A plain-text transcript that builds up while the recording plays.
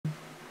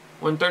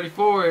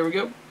134. Here we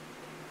go.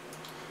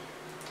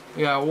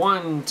 We got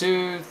 1,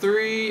 2,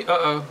 3.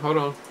 Uh-oh, hold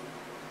on.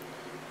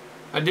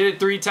 I did it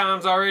 3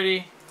 times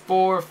already.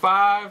 4,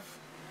 5.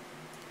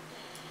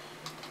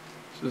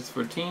 So it's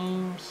for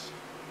teams.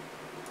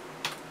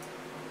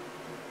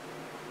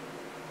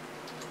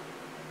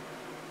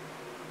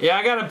 Yeah,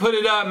 I gotta put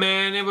it up,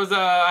 man. It was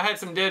I had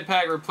some dead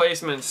pack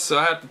replacements, so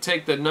I have to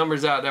take the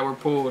numbers out that were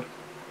pulled.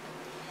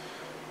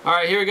 All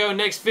right, here we go.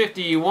 Next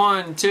 50.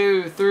 1,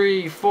 2,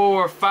 3,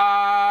 4,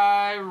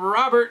 5.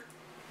 Robert,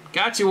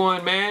 got you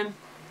one, man.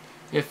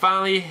 It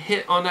finally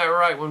hit on that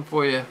right one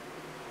for you.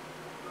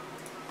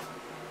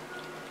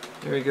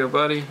 There you go,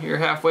 buddy. You're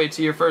halfway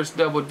to your first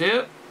double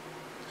dip.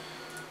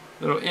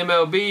 Little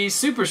MLB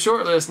super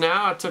short list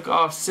now. I took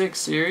off 6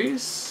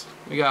 series.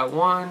 We got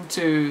 1,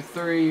 2,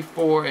 3,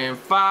 4, and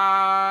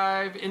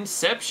 5.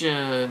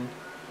 Inception.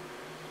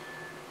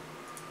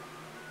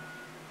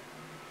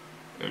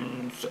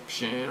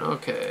 Inception.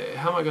 Okay,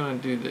 how am I gonna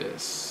do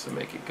this to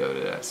make it go to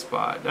that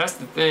spot? That's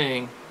the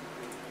thing.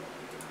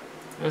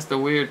 That's the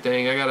weird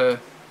thing. I gotta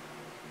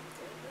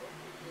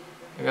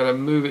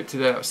move it to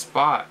that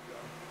spot.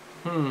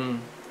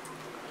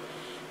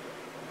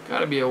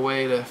 Gotta be a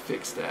way to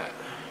fix that.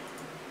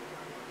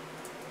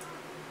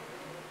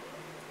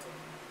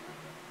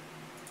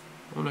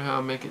 I wonder how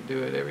I'll make it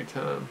do it every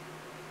time.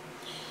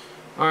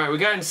 Alright, we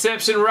got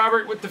Inception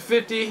Robert with the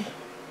 50.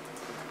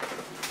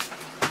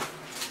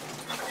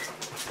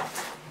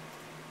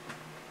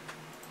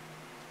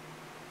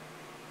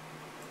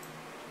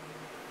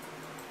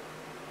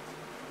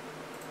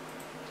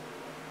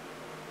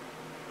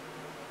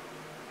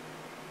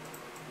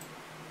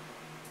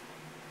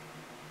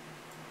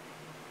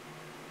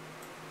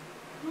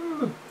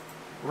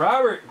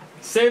 Robert,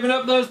 saving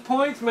up those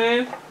points,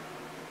 man.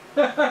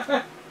 You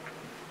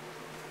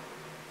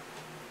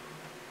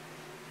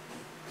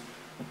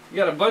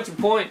got a bunch of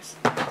points.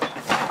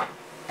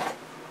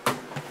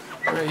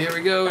 Alright, here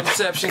we go.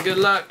 Inception, good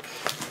luck.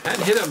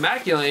 Hadn't hit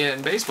immaculate yet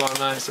in baseball, I'm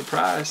not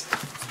surprised.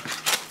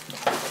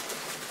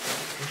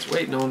 It's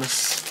waiting on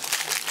us.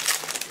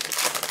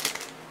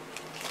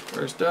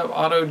 First up,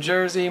 auto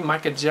jersey,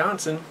 Micah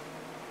Johnson.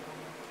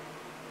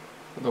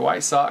 For the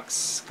White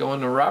Sox, going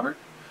to Robert.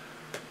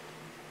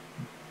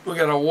 We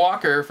got a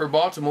Walker for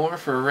Baltimore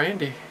for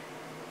Randy.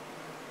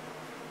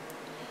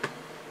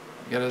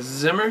 We got a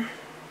Zimmer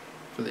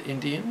for the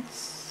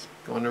Indians,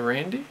 going to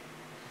Randy.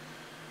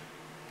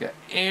 Got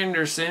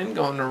Anderson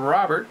going to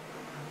Robert.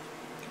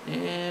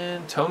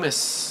 And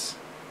Thomas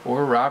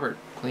for Robert,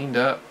 cleaned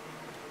up.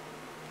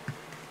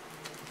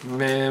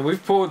 Man,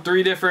 we've pulled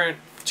 3 different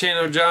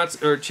Chandler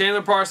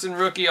Parsons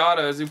rookie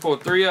autos. We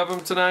pulled 3 of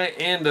them tonight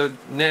and a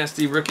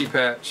nasty rookie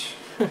patch.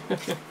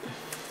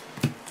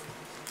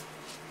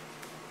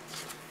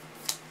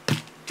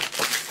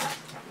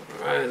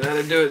 Alright,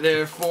 that'll do it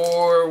there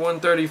for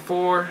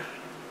 134.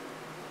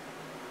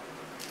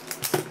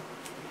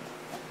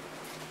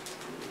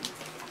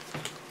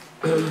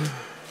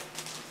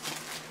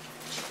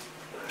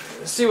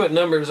 Let's see what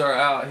numbers are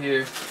out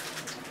here.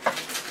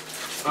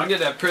 I'll get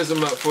that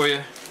prism up for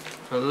you.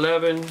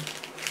 11,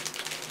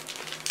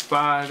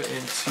 5,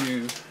 and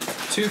 2.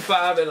 2,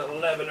 5, and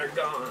 11 are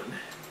gone.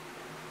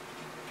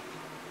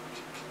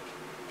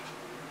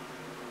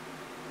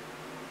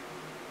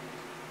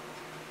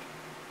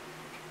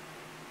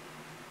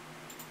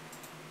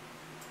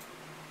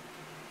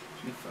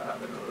 Two,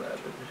 5, and 11.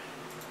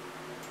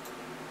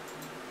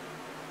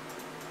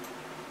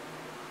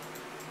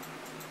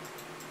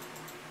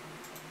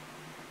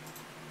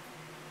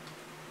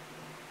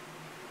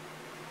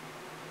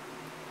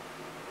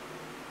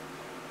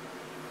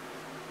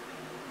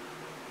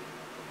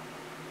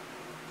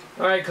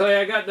 Alright, Clay,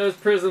 I got those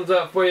prisms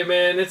up for you,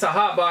 man. It's a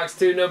hot box,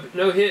 too.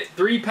 No hit.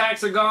 3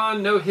 packs are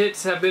gone. No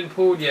hits have been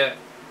pulled yet.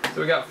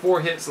 So we got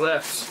 4 hits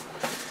left.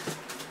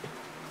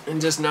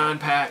 And just 9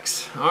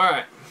 packs.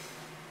 Alright.